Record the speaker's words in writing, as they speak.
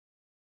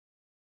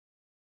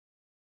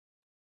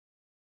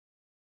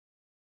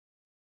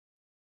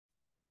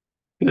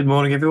Good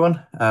morning,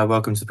 everyone.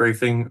 Welcome to the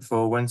briefing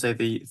for Wednesday,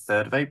 the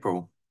 3rd of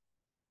April.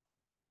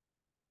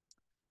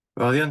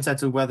 Well, the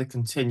unsettled weather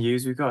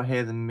continues. We've got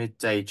here the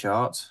midday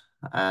chart,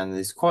 and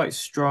there's quite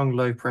strong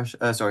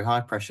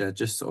high pressure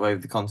just sort of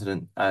over the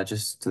continent,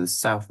 just to the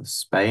south of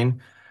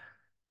Spain,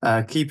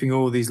 keeping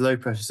all these low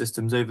pressure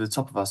systems over the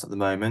top of us at the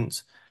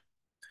moment.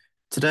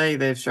 Today,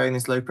 they've shown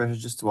this low pressure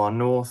just to our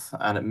north,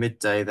 and at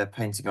midday, they're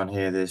painting on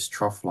here this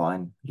trough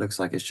line. Looks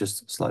like it's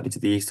just slightly to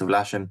the east of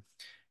Lasham.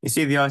 You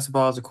see the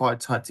isobars are quite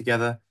tight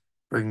together,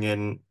 bringing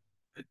in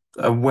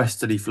a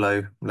westerly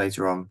flow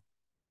later on.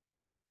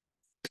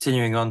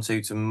 Continuing on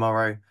to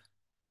tomorrow,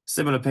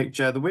 similar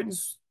picture. The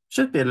winds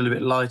should be a little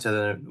bit lighter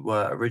than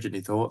were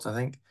originally thought, I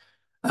think.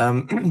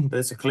 But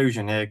this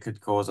occlusion here could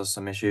cause us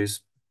some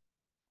issues.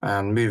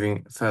 And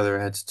moving further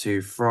ahead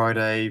to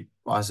Friday,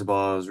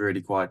 isobar is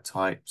really quite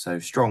tight, so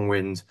strong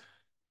wind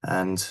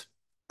and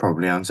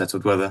probably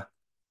unsettled weather.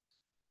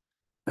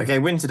 Okay,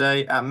 wind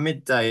today at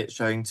midday, it's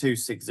showing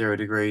 260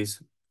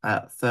 degrees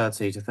at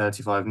 30 to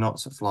 35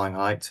 knots at flying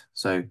height,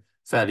 so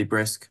fairly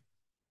brisk.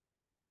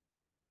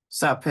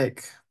 Sat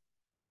pick,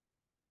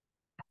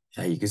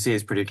 yeah, you can see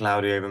it's pretty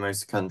cloudy over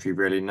most of the country,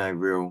 really no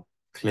real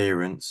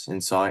clearance in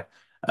sight.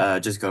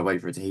 Just got to wait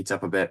for it to heat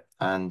up a bit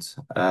and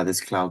this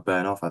cloud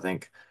burn off, I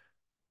think.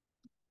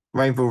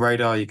 Rainfall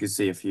radar, you can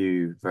see a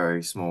few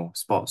very small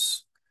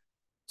spots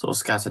sort of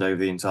scattered over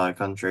the entire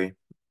country.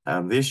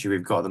 The issue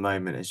we've got at the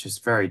moment is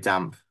just very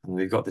damp, and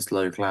we've got this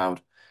low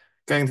cloud.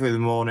 Going through the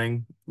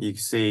morning, you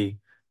can see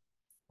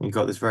you've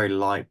got this very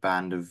light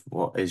band of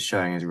what is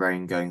showing as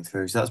rain going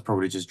through. So that's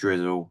probably just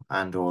drizzle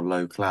and or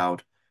low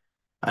cloud.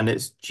 And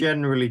it's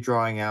generally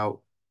drying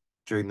out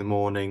during the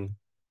morning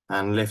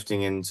and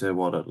lifting into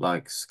what look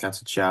like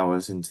scattered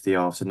showers into the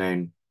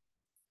afternoon.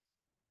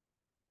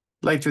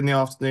 Later in the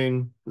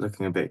afternoon,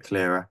 looking a bit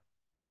clearer.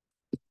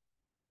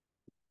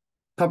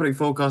 Public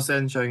forecast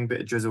then showing a bit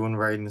of drizzle and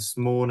rain this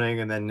morning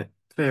and then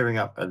clearing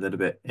up a little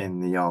bit in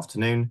the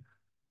afternoon.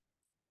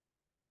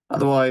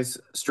 Otherwise,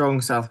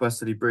 strong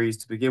southwesterly breeze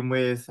to begin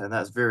with, and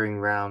that's veering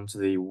round to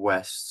the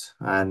west.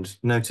 And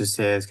notice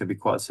here it's going to be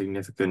quite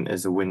significant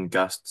as the wind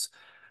gusts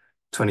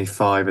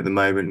 25 at the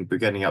moment. We're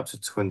getting up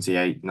to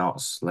 28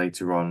 knots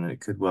later on, and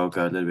it could well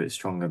go a little bit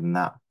stronger than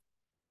that.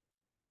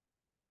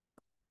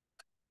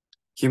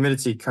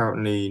 Humidity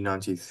currently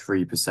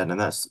 93%, and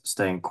that's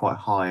staying quite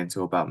high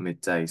until about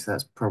midday. So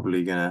that's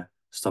probably going to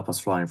stop us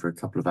flying for a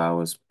couple of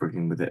hours,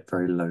 bringing with it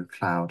very low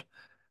cloud.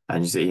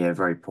 And you see here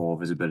very poor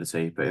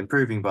visibility, but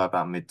improving by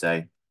about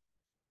midday.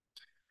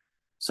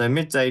 So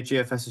midday,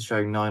 GFS is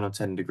showing 9 or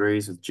 10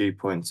 degrees with dew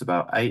points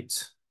about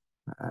 8.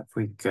 If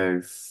we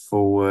go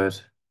forward,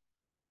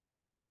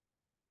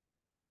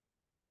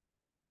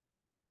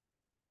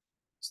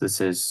 so this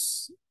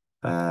is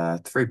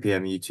 3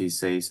 p.m.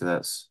 UTC, so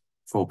that's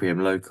 4 p.m.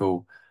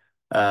 local.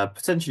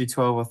 Potentially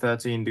 12 or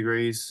 13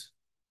 degrees.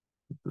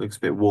 Looks a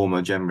bit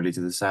warmer generally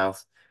to the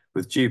south,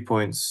 with dew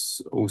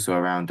points also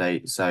around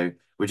 8. So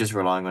we're just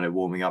relying on it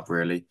warming up,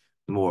 really.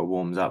 The more it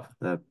warms up,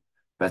 the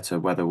better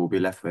weather we'll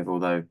be left with,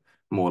 although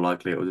more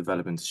likely it will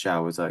develop into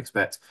showers, I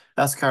expect.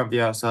 That's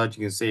currently outside.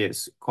 You can see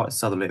it's quite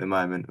southerly at the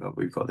moment, but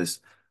we've got this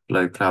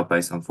low cloud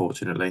base,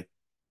 unfortunately.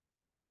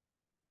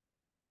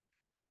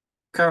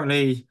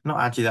 Currently, not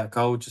actually that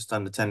cold, just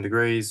under 10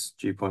 degrees.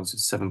 Dew points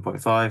at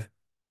 7.5.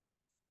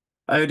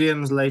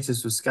 Odium's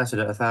latest was scattered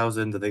at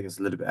 1,000. I think it's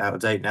a little bit out of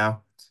date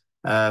now.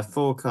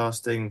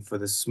 Forecasting for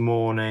this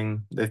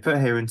morning, they've put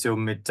here until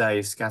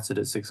midday, scattered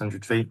at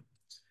 600 feet.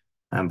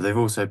 But they've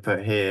also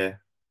put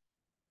here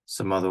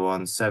some other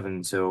ones,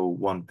 7 till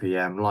 1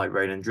 p.m., light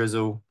rain and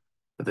drizzle.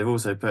 But they've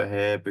also put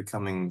here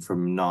becoming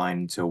from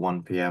 9 till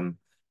 1 p.m.,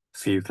 a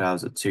few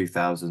clouds at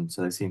 2,000.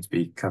 So they seem to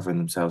be covering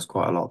themselves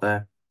quite a lot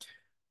there.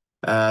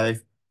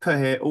 They've put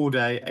here all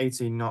day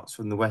 18 knots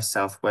from the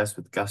west-southwest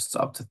with gusts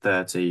up to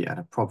 30 and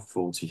a prob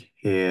 40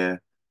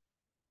 here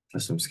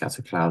for some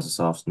scattered clouds this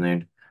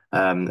afternoon.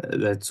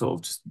 They're sort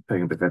of just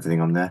putting a bit of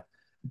everything on there.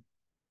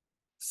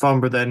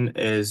 Farnborough then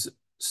is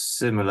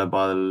similar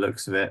by the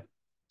looks of it.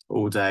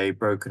 All day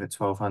broken at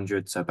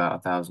 1,200, so about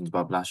 1,000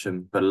 above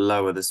Lasham, but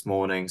lower this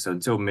morning. So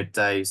until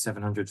midday,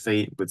 700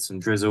 feet with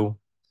some drizzle.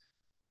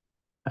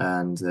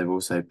 And they've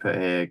also put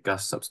here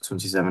gusts up to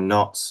 27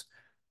 knots.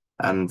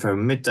 And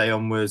from midday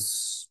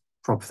onwards,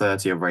 prop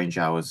 30 of rain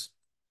showers.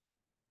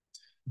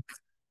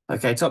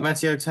 Okay, top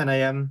meteo 10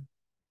 a.m.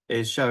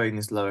 is showing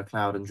this lower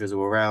cloud and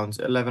drizzle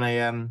around. 11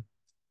 a.m.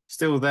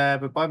 still there,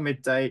 but by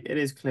midday it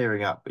is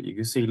clearing up, but you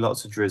can see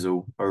lots of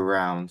drizzle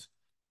around.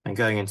 And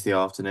going into the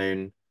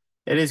afternoon,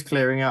 it is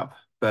clearing up,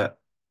 but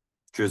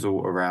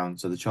drizzle around,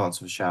 so the chance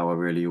of a shower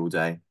really all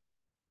day.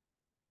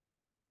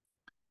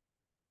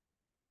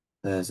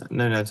 There's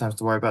no times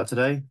to worry about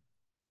today.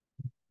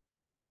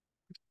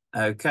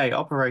 Okay,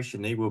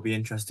 operationally will be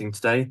interesting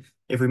today.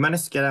 If we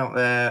manage to get out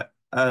there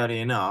early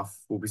enough,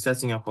 we'll be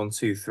setting up on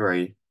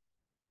 2-3.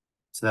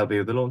 So that'll be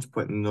with the launch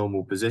point in the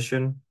normal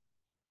position.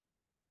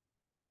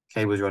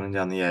 Cables running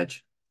down the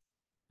edge.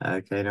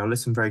 Okay, now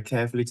listen very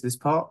carefully to this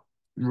part.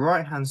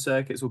 Right-hand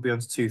circuits will be on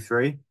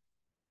 2-3.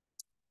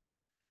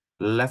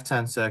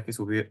 Left-hand circuits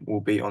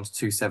will be onto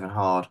 27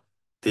 hard.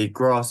 The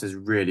grass is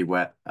really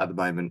wet at the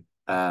moment.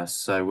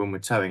 So when we're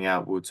towing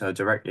out, we'll tow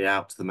directly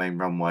out to the main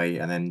runway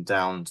and then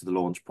down to the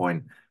launch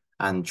point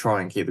and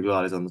try and keep the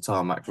gliders on the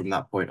tarmac from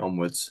that point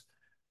onwards.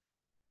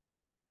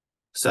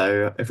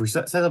 So if we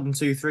set up on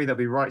 2-3, that'll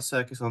be right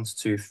circuits onto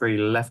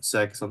 2-3, left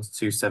circuits onto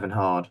 27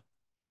 hard.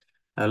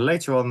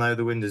 Later on, though,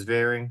 the wind is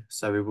veering,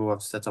 so we will have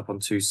to set up on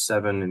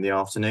 2-7 in the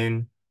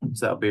afternoon.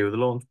 So that'll be with the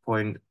launch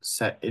point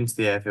set into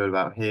the airfield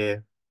about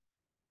here.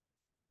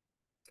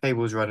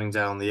 Cables running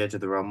down the edge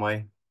of the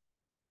runway.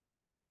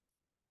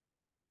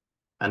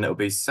 And it'll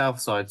be south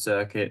side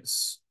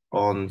circuits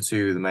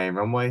onto the main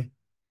runway.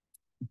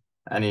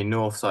 Any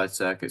north side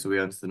circuits will be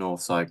onto the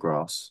north side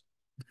grass.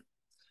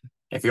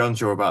 If you're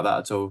unsure about that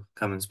at all,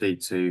 come and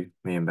speak to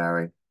me and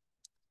Barry.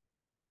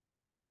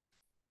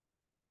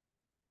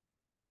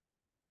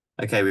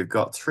 Okay, we've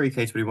got three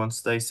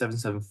K21s today, 7,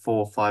 7,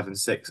 4, 5, and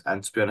 6.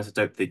 And to be honest,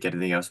 I don't think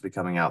anything else will be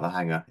coming out of the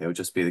hangar. It'll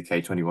just be the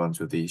K21s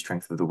with the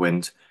strength of the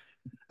wind.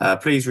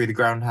 Please read the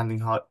ground handling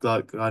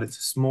guidance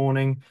this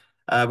morning.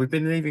 We've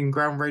been leaving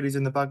ground radios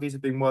in the buggies,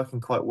 have been working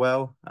quite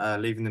well,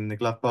 leaving them in the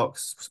glove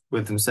box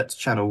with them set to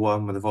channel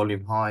 1 with the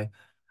volume high.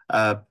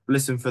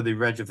 Listen for the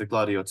reg of the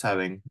glider you're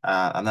towing,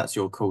 and that's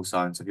your call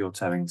sign. So if you're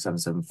towing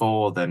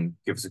 774, then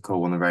give us a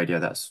call on the radio.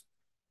 That's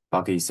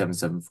buggy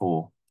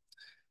 774.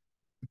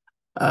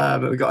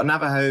 But we've got a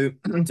Navajo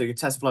doing a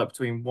test flight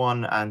between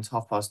 1 and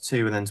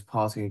 2:30, and then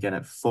departing again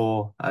at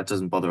 4. It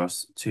doesn't bother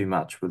us too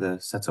much with the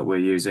setup we're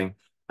using,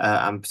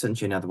 and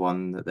potentially another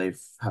one that they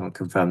haven't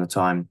confirmed the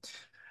time.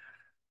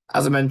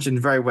 As I mentioned,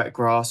 very wet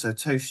grass, so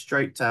tow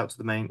straight out to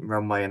the main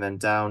runway and then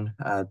down.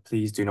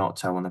 Please do not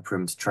tow on the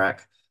perimeter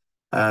track.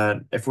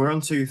 If we're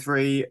on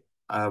 2-3,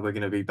 we're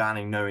going to be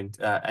banning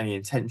any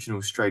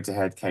intentional straight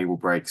ahead cable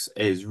breaks.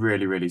 It is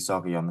really, really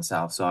soggy on the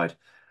south side.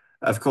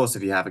 Of course,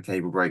 if you have a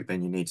cable break,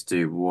 then you need to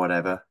do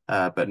whatever,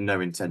 but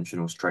no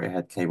intentional straight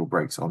ahead cable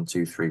breaks on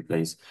 2-3,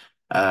 please.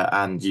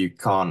 And you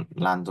can't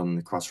land on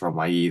the cross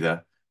runway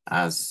either,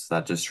 as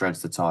that just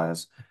shreds the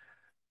tyres.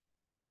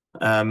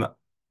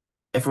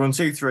 If we're on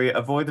 2-3,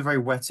 avoid the very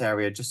wet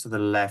area just to the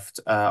left.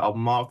 I'll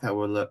mark that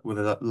with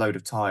a load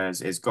of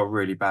tyres. It's got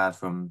really bad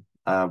from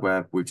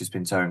where we've just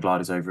been towing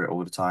gliders over it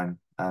all the time.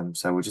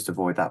 So we'll just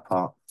avoid that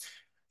part.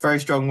 Very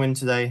strong wind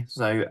today,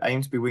 so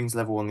aim to be wings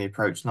level on the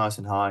approach, nice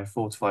and high,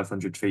 400 to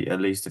 500 feet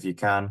at least if you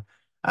can,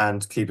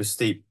 and keep a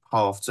steep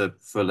half to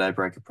full air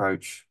brake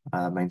approach,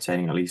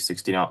 maintaining at least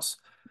 60 knots.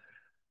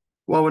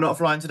 While we're not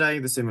flying today,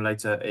 the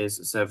simulator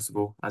is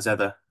serviceable as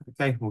ever.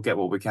 Okay, we'll get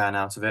what we can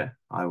out of it.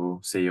 I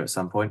will see you at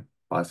some point.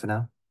 Bye for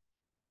now.